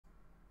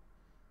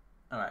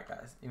Alright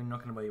guys, you're not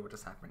gonna believe what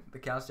just happened. The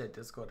Cowshed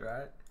Discord,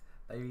 right?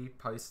 They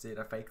posted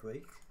a fake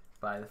leak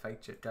by the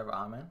fake driver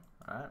Arman,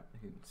 alright?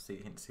 You can see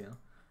hints here.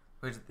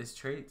 Where's this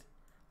treat?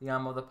 The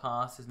armor of the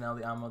past is now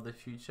the armor of the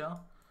future.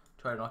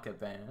 Try to not get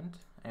banned.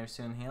 And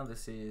soon here,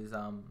 this is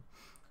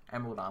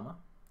Emerald armor.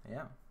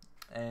 Yeah.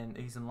 And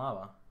he's in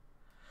lava.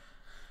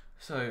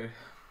 So,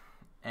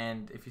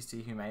 and if you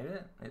see who made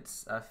it,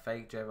 it's a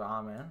fake driver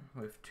Arman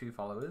with 2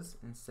 followers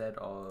instead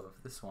of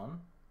this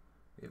one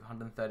with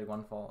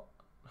 131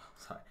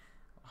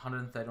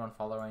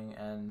 following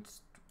and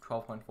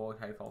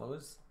 12.4k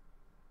followers.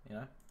 You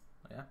know,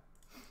 yeah.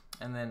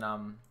 And then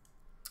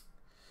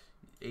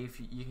if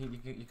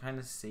you kind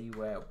of see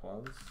where it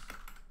was.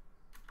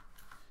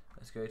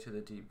 Let's go to the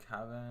deep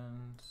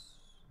caverns.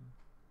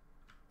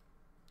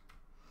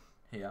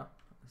 Here,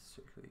 let's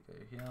quickly go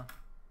here.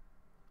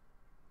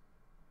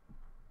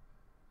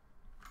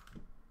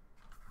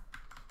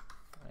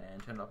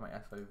 And turn off my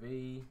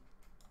FOV.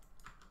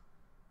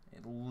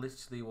 It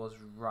literally was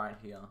right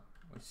here,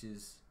 which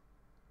is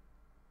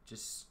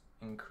just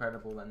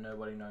incredible that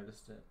nobody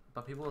noticed it.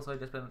 But people are so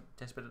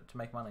desperate to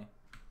make money.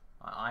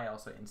 I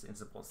also in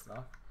support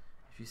stuff.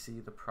 If you see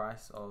the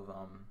price of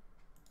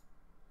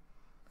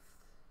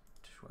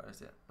where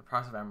is it? The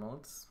price of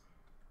emeralds.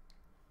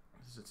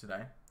 This is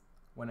today.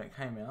 When it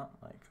came out,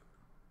 like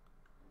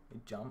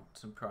it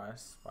jumped in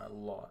price by a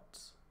lot.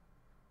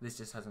 This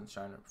just hasn't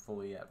shown it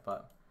fully yet,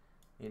 but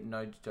it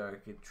no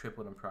joke, it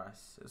tripled in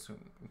price. It's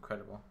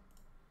incredible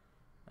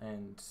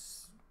and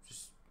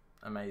just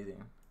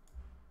amazing.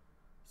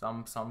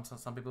 Some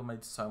people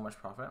made so much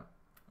profit.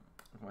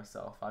 Like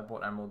myself, I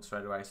bought emeralds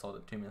straight away, sold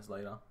it 2 minutes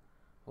later,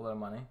 a lot of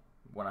money.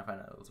 When I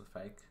found out it was a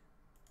fake,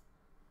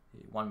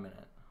 1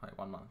 minute, like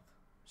 1 month,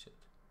 shit.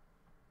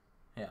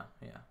 Yeah.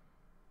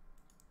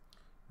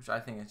 Which I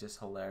think is just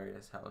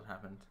hilarious how it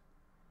happened.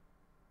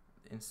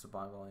 Insta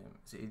buy volume,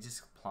 so it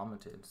just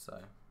plummeted. So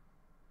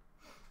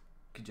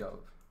good job.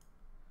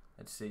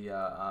 Let's see.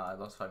 I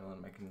lost 5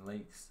 million making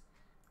leaks.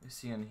 You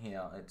see in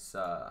here, it's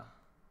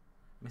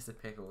Mr.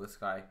 Pickle. This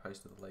guy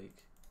posted the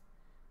leak.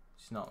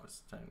 She's not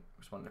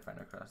responding to friend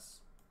requests.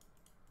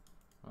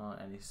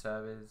 Any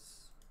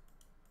servers?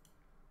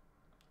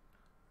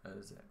 Where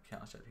is it?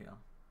 Cowshed here.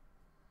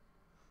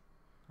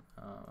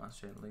 I'll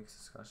show you the leaks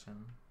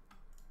discussion.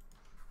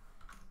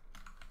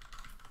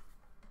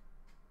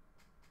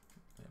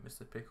 Yeah,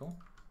 Mr. Pickle.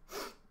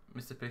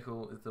 Mr.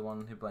 Pickle is the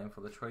one who blamed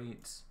for the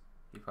tweets.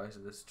 He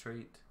posted this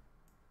tweet.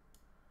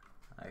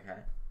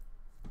 Okay.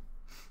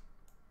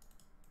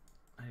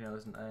 I know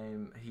his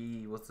name.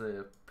 He was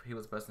the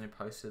person who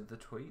posted the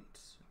tweet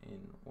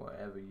in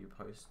wherever you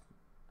post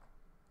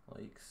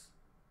leaks.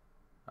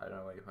 I don't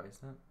know where you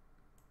post it.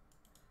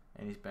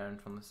 And he's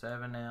banned from the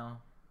server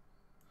now.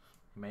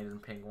 He made him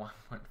ping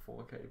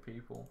 1.4k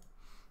people.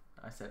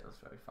 I said it was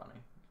very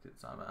funny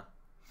because I'm a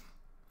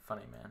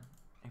funny man.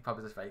 He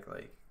probably just fake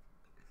leak.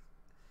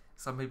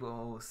 Some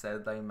people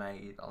said they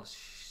made a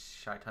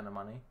shit ton of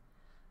money,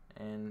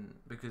 and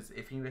because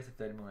if you invested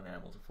 30 million in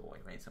animals before,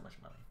 you made so much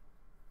money.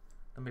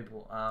 Some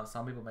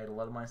people made a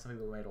lot of money. Some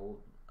people made a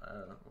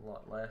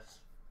lot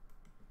less.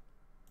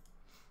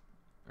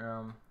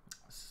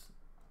 It's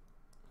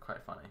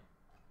quite funny,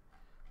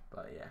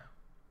 but yeah.